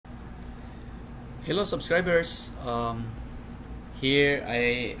Hello, subscribers. Here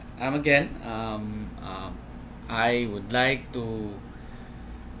I am again. I would like to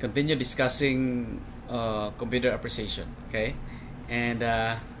continue discussing computer appreciation. Okay, and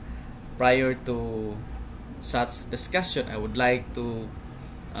prior to such discussion, I would like to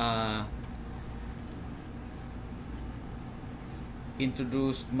uh,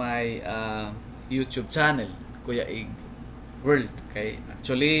 introduce my YouTube channel, kuyaeggworld. Okay,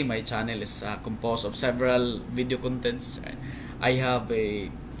 actually my channel is composed of several video contents. Right? I have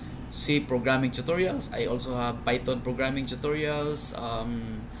a C programming tutorials. I also have Python programming tutorials.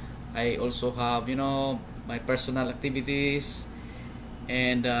 I also have my personal activities,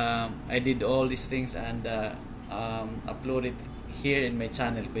 and I did all these things and upload it here in my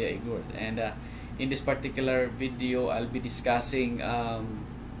channel, kuyaeggworld. And in this particular video, I'll be discussing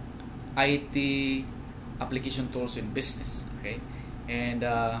IT application tools in business. Okay, and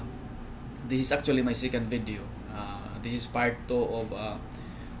this is actually my second video. This is part 2 of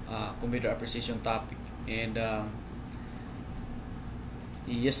computer appreciation topic, and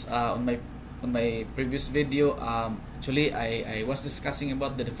yes, on my previous video, actually I was discussing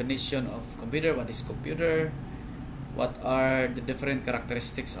about the definition of computer. What is computer? What are the different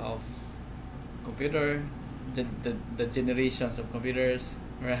characteristics of computer? The generations of computers,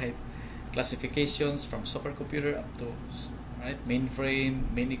 right? Classifications from supercomputer up to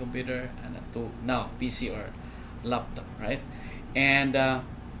mainframe, mini computer, and up to now PC or laptop, right? And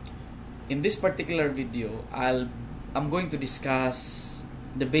in this particular video, I'm going to discuss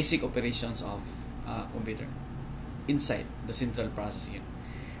the basic operations of computer inside the central processing unit,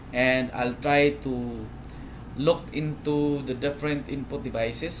 and I'll try to look into the different input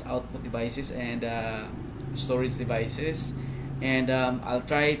devices, output devices, and storage devices, and I'll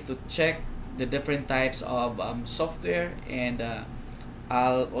try to check the different types of software, and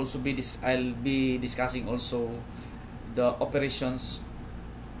I'll be discussing also the operations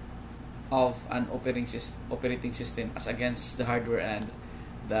of an operating system as against the hardware and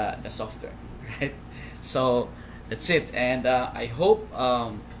the software, right? So that's it, and I hope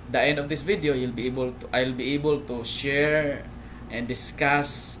the end of this video I'll be able to share and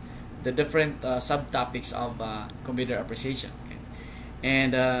discuss the different subtopics of computer appreciation. Okay?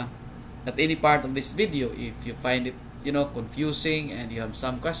 And at any part of this video, if you find it confusing and you have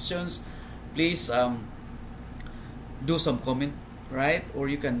some questions, please do some comment, right? Or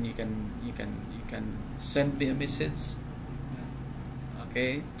you can send me a message,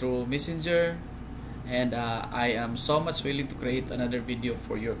 okay, through Messenger, and I am so much willing to create another video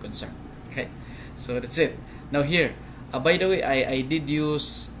for your concern. Okay, so that's it. Now here, by the way, I did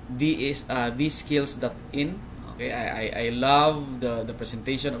use vskills.in. Okay, I love the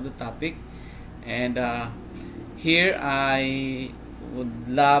presentation of the topic, and here I would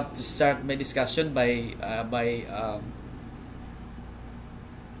love to start my discussion by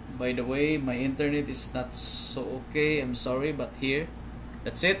the way, my internet is not so okay. I'm sorry, but here,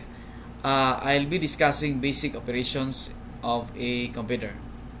 that's it. I'll be discussing basic operations of a computer.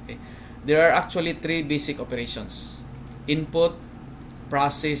 Okay. There are actually 3 basic operations: input,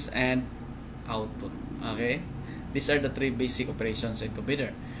 process, and output. Okay, these are the 3 basic operations in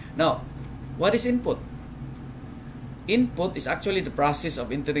computer. Now, what is input? Input is actually the process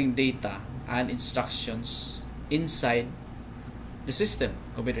of entering data and instructions inside the system,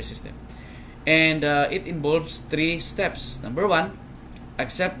 computer system, and it involves 3 steps. Number 1,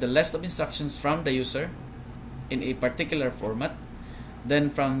 accept the list of instructions from the user in a particular format.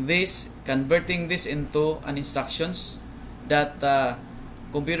 Then from this, converting this into an instructions that the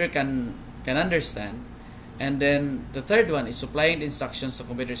computer can understand. And then the third one is supplying the instructions to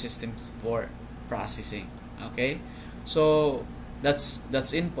computer systems for processing. Okay, so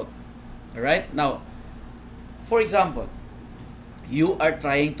that's input. All right. Now, for example, you are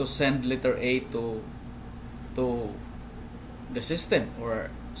trying to send letter A to the system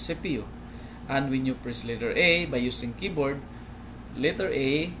or CPU, and when you press letter A by using keyboard, letter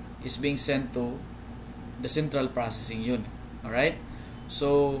A is being sent to the central processing unit. All right,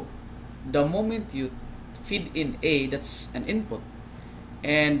 so the moment you feed in A, that's an input,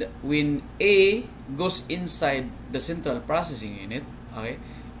 and when A goes inside the central processing unit, okay,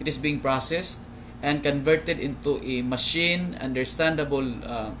 it is being processed and converted into a machine understandable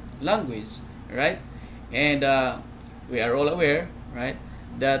language, right? And we are all aware, right,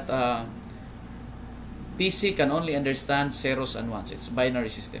 that PC can only understand zeros and ones. It's binary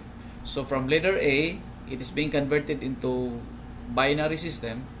system. So from letter A, it is being converted into binary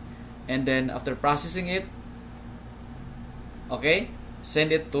system, and then after processing it, okay,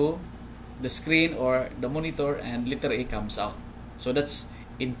 send it to the screen or the monitor, and letter A comes out. So that's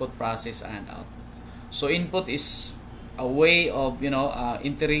input, process, and output. So input is a way of,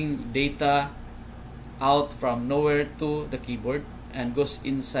 entering data out from nowhere to the keyboard and goes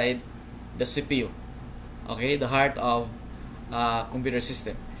inside the CPU. Okay, the heart of computer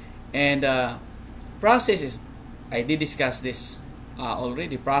system. And process is, I did discuss this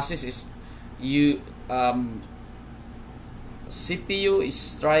already. Process is CPU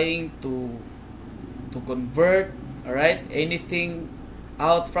is trying to convert, all right, anything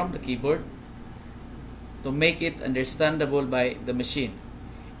out from the keyboard to make it understandable by the machine.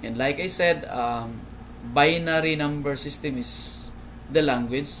 And like I said, binary number system is the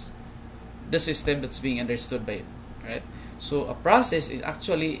language, the system that's being understood by it, right? So a process is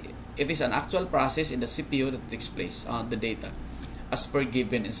actually, it is an actual process in the CPU that takes place on the data as per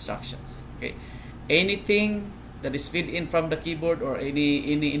given instructions. Okay, anything that is fed in from the keyboard or any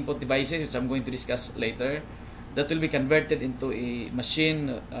input devices, which I'm going to discuss later, that will be converted into a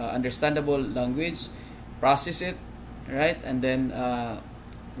machine understandable language, process it, right, and then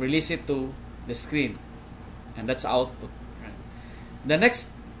release it to the screen, and that's output. Right? The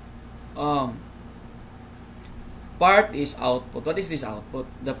next part is output. What is this output?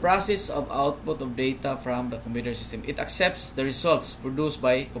 The process of output of data from the computer system. It accepts the results produced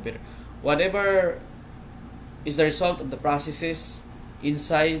by computer. Whatever is the result of the processes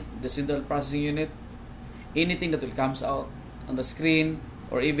inside the central processing unit, anything that will comes out on the screen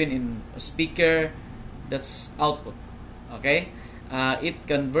or even in a speaker, that's output. Okay, it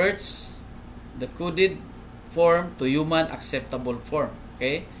converts the coded form to human acceptable form.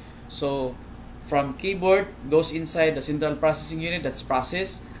 Okay, so from keyboard goes inside the central processing unit, that's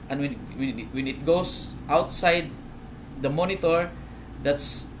process, and when it goes outside the monitor,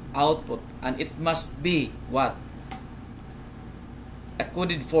 that's output, and it must be what? A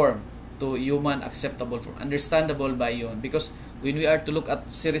coded form to human acceptable form, understandable by human, because when we are to look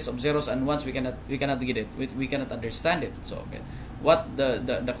at series of zeros and ones, we cannot get it, we cannot understand it. So okay, what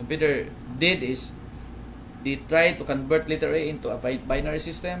the computer did is they try to convert letter A into a binary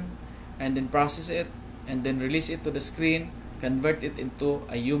system and then process it and then release it to the screen, convert it into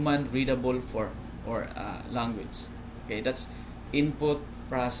a human readable form or language. Okay, that's input,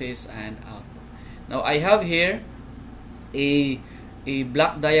 process, and output. Now I have here a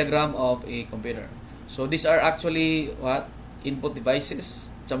block diagram of a computer. So these are actually what? Input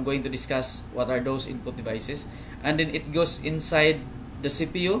devices. So I'm going to discuss what are those input devices, and then it goes inside the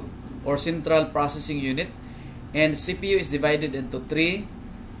CPU or central processing unit, and CPU is divided into three: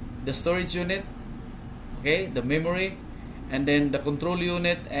 the storage unit, okay, the memory, and then the control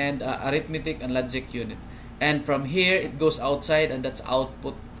unit, and arithmetic and logic unit. And from here it goes outside, and that's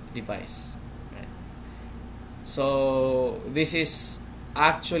output device. Right? So this is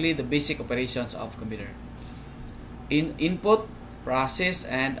actually the basic operations of computer: input, process,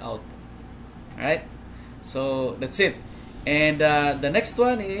 and output. Right? So that's it. And the next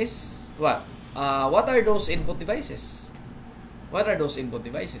one is what? What are those input devices? What are those input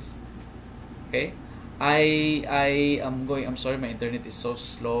devices? Okay, I'm sorry, my internet is so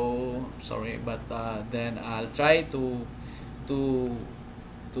slow. Sorry, but then I'll try to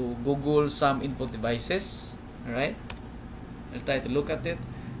Google some input devices. All right, I'll try to look at it.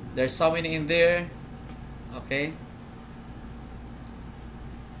 There's so many in there. Okay,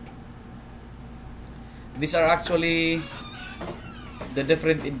 these are actually the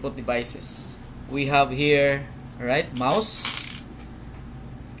different input devices we have here. Right, mouse,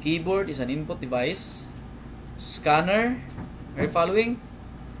 keyboard is an input device, scanner, are you following?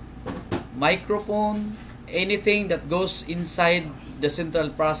 Microphone, anything that goes inside the central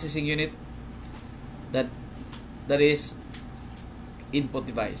processing unit, that is input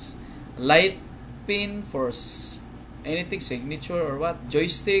device. Light pin for anything, signature or what,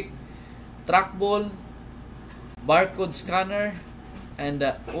 joystick, trackball, barcode scanner, and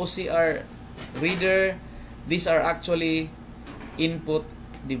the OCR reader. These are actually input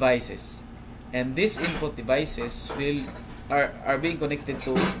devices, and these input devices are being connected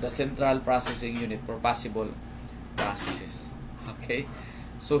to the central processing unit for possible processes. Okay,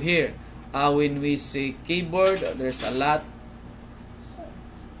 so here when we say keyboard, there's a lot,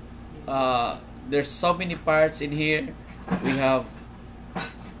 there's so many parts in here. We have,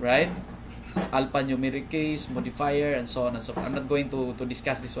 right, alphanumeric case, modifier, and so on and so forth. I'm not going to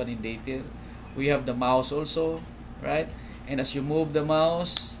discuss this one in detail. We have the mouse also, right? And as you move the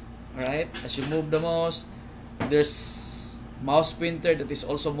mouse, right, there's mouse pointer that is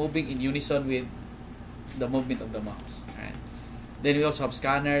also moving in unison with the movement of the mouse, right? Then we also have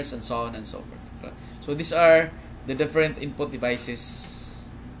scanners and so on and so forth. So these are the different input devices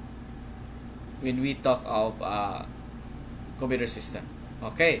when we talk of computer system.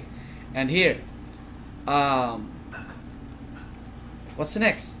 Okay, and here um, what's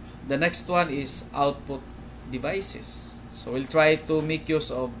next? The next one is output devices. So we'll try to make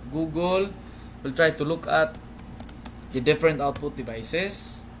use of Google. We'll try to look at the different output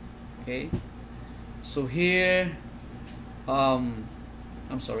devices. Okay. So here, I'm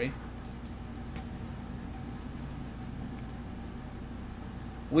sorry.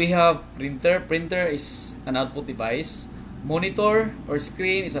 We have printer. Printer is an output device. Monitor or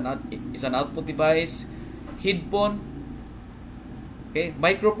screen is an output device. Headphone, okay,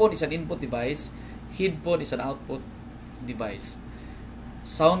 microphone is an input device. Headphone is an output device.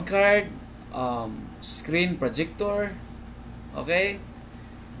 Sound card, screen projector, okay.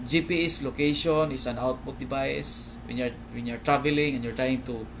 GPS location is an output device. When you're traveling and you're trying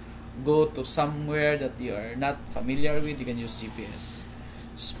to go to somewhere that you are not familiar with, you can use GPS.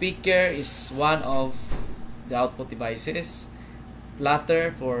 Speaker is one of the output devices.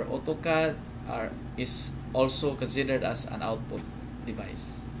 Plotter for AutoCAD is also considered as an output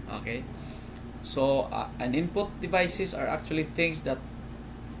device. Okay, so an input devices are actually things that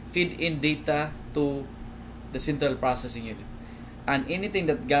feed in data to the central processing unit, and anything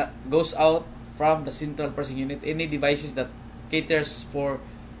that goes out from the central processing unit, any devices that caters for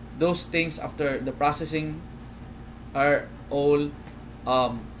those things after the processing, are all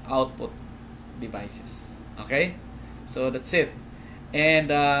output devices. Okay, so that's it.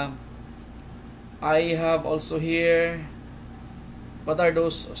 And I have also here, what are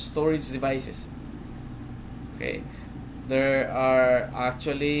those storage devices? Okay, there are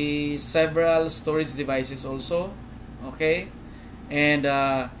actually several storage devices also. Okay, and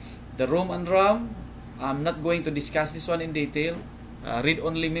the ROM and RAM, I'm not going to discuss this one in detail.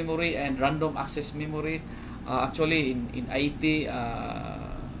 Read-only memory and random access memory, actually in IT,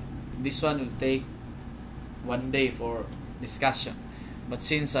 this one will take one day for discussion, but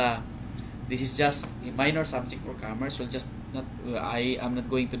since this is just a minor subject for commerce, we'll just not I am not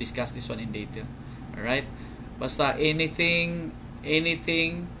going to discuss this one in detail. All right, basta anything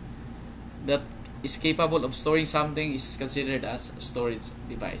that is capable of storing something is considered as a storage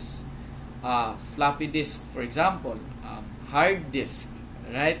device. Floppy disk, for example, hard disk,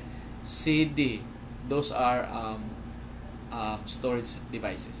 right? CD, those are storage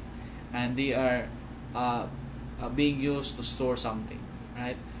devices, and they are being used to store something,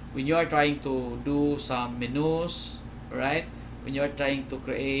 right? When you are trying to do some menus, right? When you are trying to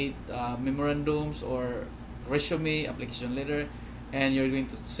create memorandums or resume, application letter, and you're going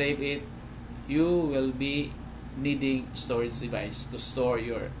to save it, you will be needing storage device to store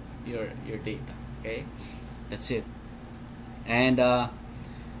your data. Okay, that's it. And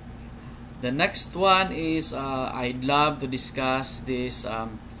the next one is I'd love to discuss these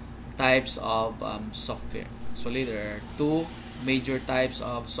types of software. Actually, there are two major types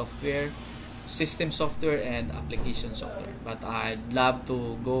of software: system software and application software. But I'd love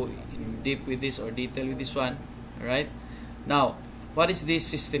to go in deep with this or detail with this one. All right. Now, what is this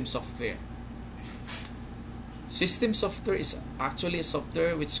system software? System software is actually a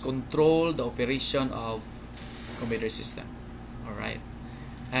software which control the operation of computer system. All right,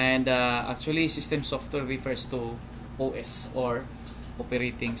 and actually system software refers to OS or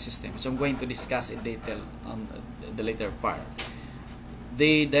operating system, which I'm going to discuss in detail on the later part.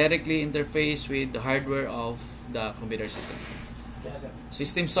 They directly interface with the hardware of the computer system.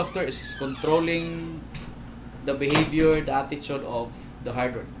 System software is controlling the behavior, the attitude of the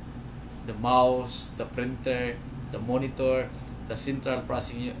hardware. The mouse, the printer, the monitor, the central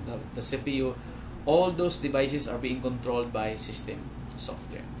processing, the CPU, all those devices are being controlled by system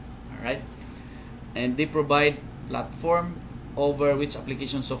software. All right, and they provide platform over which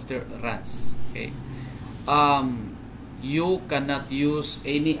application software runs. Okay, you cannot use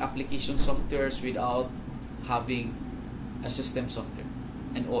any application softwares without having a system software,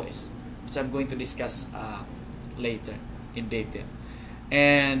 an OS, which I'm going to discuss later in detail.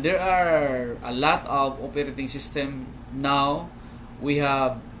 And there are a lot of operating system now. We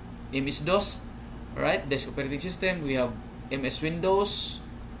have MS-DOS, all right, desk operating system. We have MS Windows,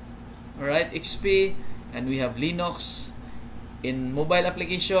 all right, XP, and we have Linux. In mobile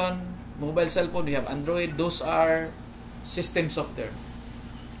application, mobile cell phone, we have Android. Those are system software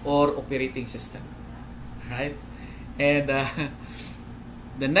or operating system, right? And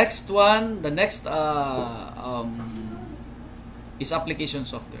the next is application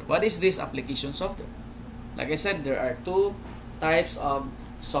software. What is this application software? Like I said, there are two types of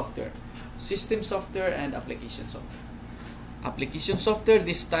software: system software and application software. Application software,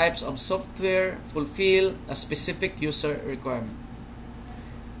 these types of software fulfill a specific user requirement.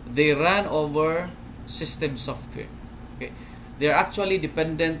 They run over system software. Okay, they are actually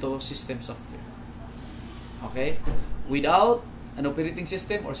dependent to system software. Okay? Without an operating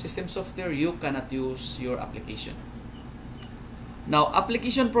system or system software, you cannot use your application. Now,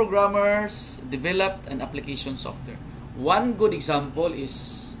 application programmers developed an application software. One good example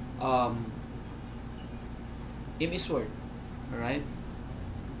is MS Word. Alright?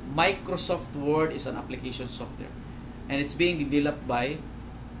 Microsoft Word is an application software, and it's being developed by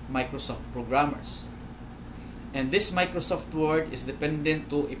Microsoft programmers. And this Microsoft Word is dependent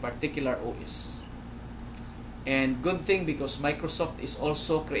to a particular OS. And good thing, because Microsoft is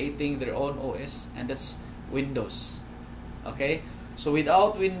also creating their own OS, and that's Windows. Okay? So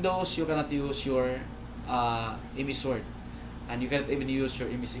without Windows, you cannot use your MS Word. And you cannot even use your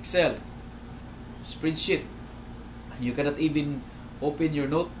MS Excel, spreadsheet. And you cannot even open your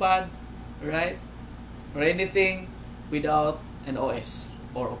notepad, right? Or anything without an OS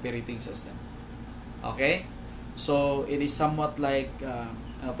or operating system. Okay? So it is somewhat like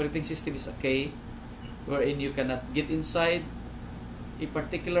an operating system is a key, wherein you cannot get inside a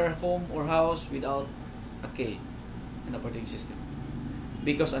particular home or house without a key, an operating system.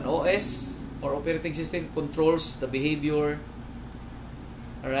 Because an OS or operating system controls the behavior,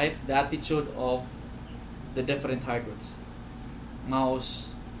 alright, the attitude of the different hardwares,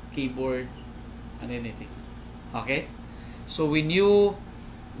 mouse, keyboard, and anything. Okay? So when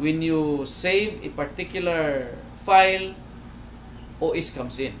you save a particular file, OS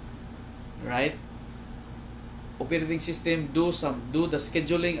comes in, right? Operating system do the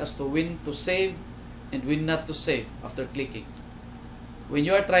scheduling as to when to save and when not to save after clicking. When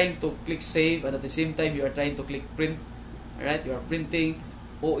you are trying to click save and at the same time you are trying to click print, right? You are printing,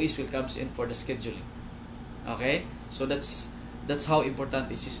 OS will comes in for the scheduling. Okay? So that's how important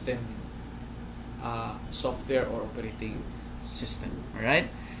the system software or operating system. All right?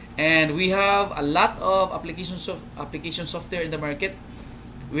 And we have a lot of application software in the market.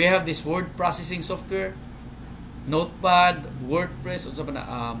 We have this word processing software, Notepad, WordPress,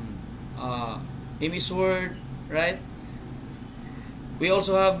 MS Word, right? We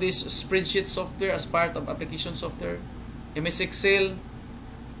also have this spreadsheet software as part of application software, MS Excel,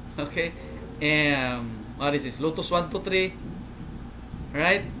 okay, and what is this? Lotus 123,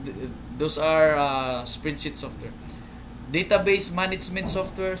 right? Those are spreadsheet software. Database management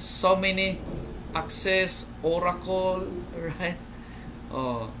software, so many, Access, Oracle, right?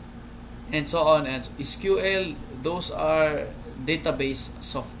 And so on, and SQL, those are database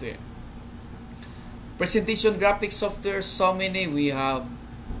software. Presentation graphics software, so many. We have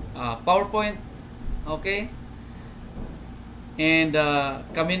PowerPoint, okay, and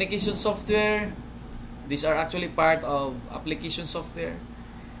communication software. These are actually part of application software,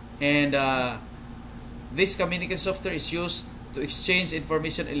 and this communication software is used to exchange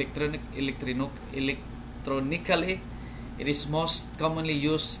information electronically. It is most commonly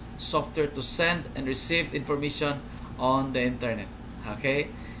used software to send and receive information on the internet. Okay,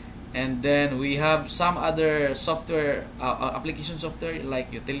 and then we have some other software, application software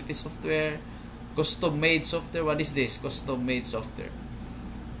like utility software, custom-made software. What is this? Custom-made software.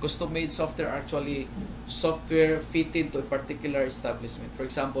 Custom-made software are actually software fitted to a particular establishment. For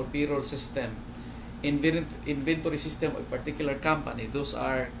example, payroll system, inventory system of a particular company. Those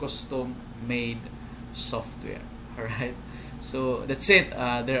are custom-made software. All right. So that's it.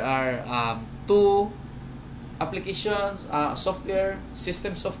 There are two applications, software,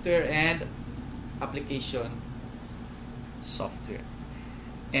 system software, and application software.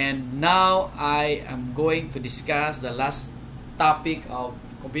 And now I am going to discuss the last topic of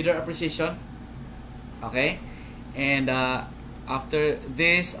computer appreciation. Okay, and after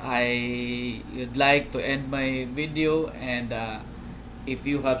this I would like to end my video, and if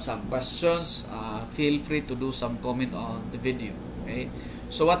you have some questions, feel free to do some comment on the video. Okay,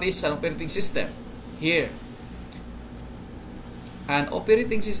 so what is an operating system? Here, an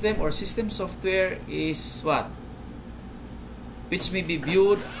operating system or system software is what? Which may be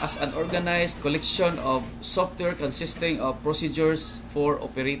viewed as an organized collection of software consisting of procedures for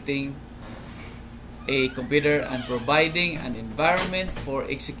operating a computer and providing an environment for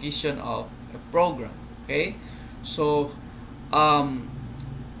execution of a program. Okay, so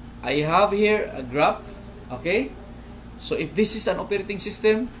I have here a graph. Okay, so if this is an operating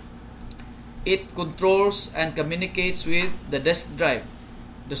system, it controls and communicates with the disk drive,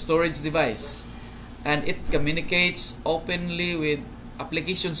 the storage device, and it communicates openly with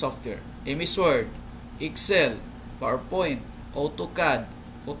application software, MS Word, Excel, PowerPoint, AutoCAD,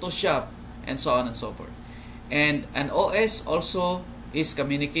 Photoshop, and so on and so forth. And an OS also is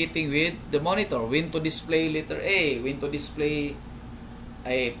communicating with the monitor, when to display letter A, when to display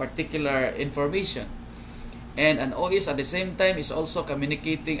a particular information. And an OS at the same time is also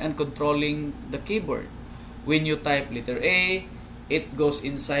communicating and controlling the keyboard. When you type letter A, it goes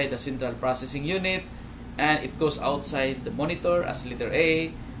inside the central processing unit and it goes outside the monitor as letter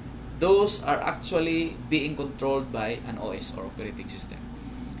A. Those are actually being controlled by an OS or operating system.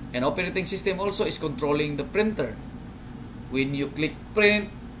 And operating system also is controlling the printer. When you click print,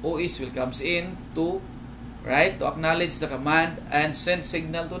 OS will comes in to acknowledge the command and send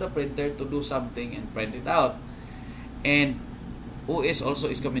signal to the printer to do something and print it out. And OS also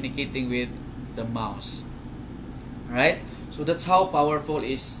is communicating with the mouse. Right? So that's how powerful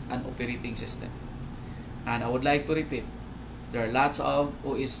is an operating system. And I would like to repeat, there are lots of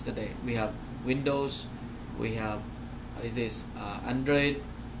OS today. We have Windows, we have Android,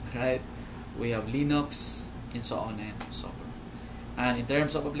 right? We have Linux, and so on and so forth. And in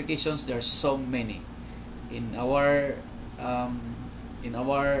terms of applications, there are so many. In our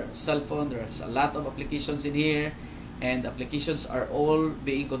cell phone, there's a lot of applications in here, and applications are all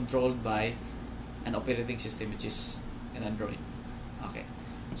being controlled by an operating system, which is an Android. Okay,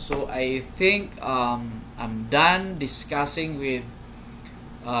 so I think I'm done discussing with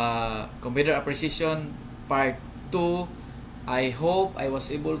computer appreciation part 2. I hope I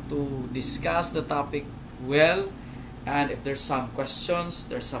was able to discuss the topic well, and if there's some questions,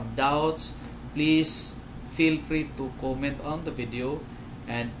 there's some doubts, please feel free to comment on the video,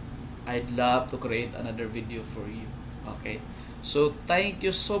 and I'd love to create another video for you. Okay, so thank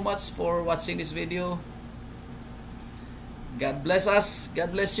you so much for watching this video. God bless us.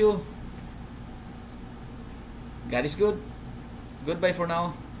 God bless you. God is good. Goodbye for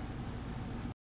now.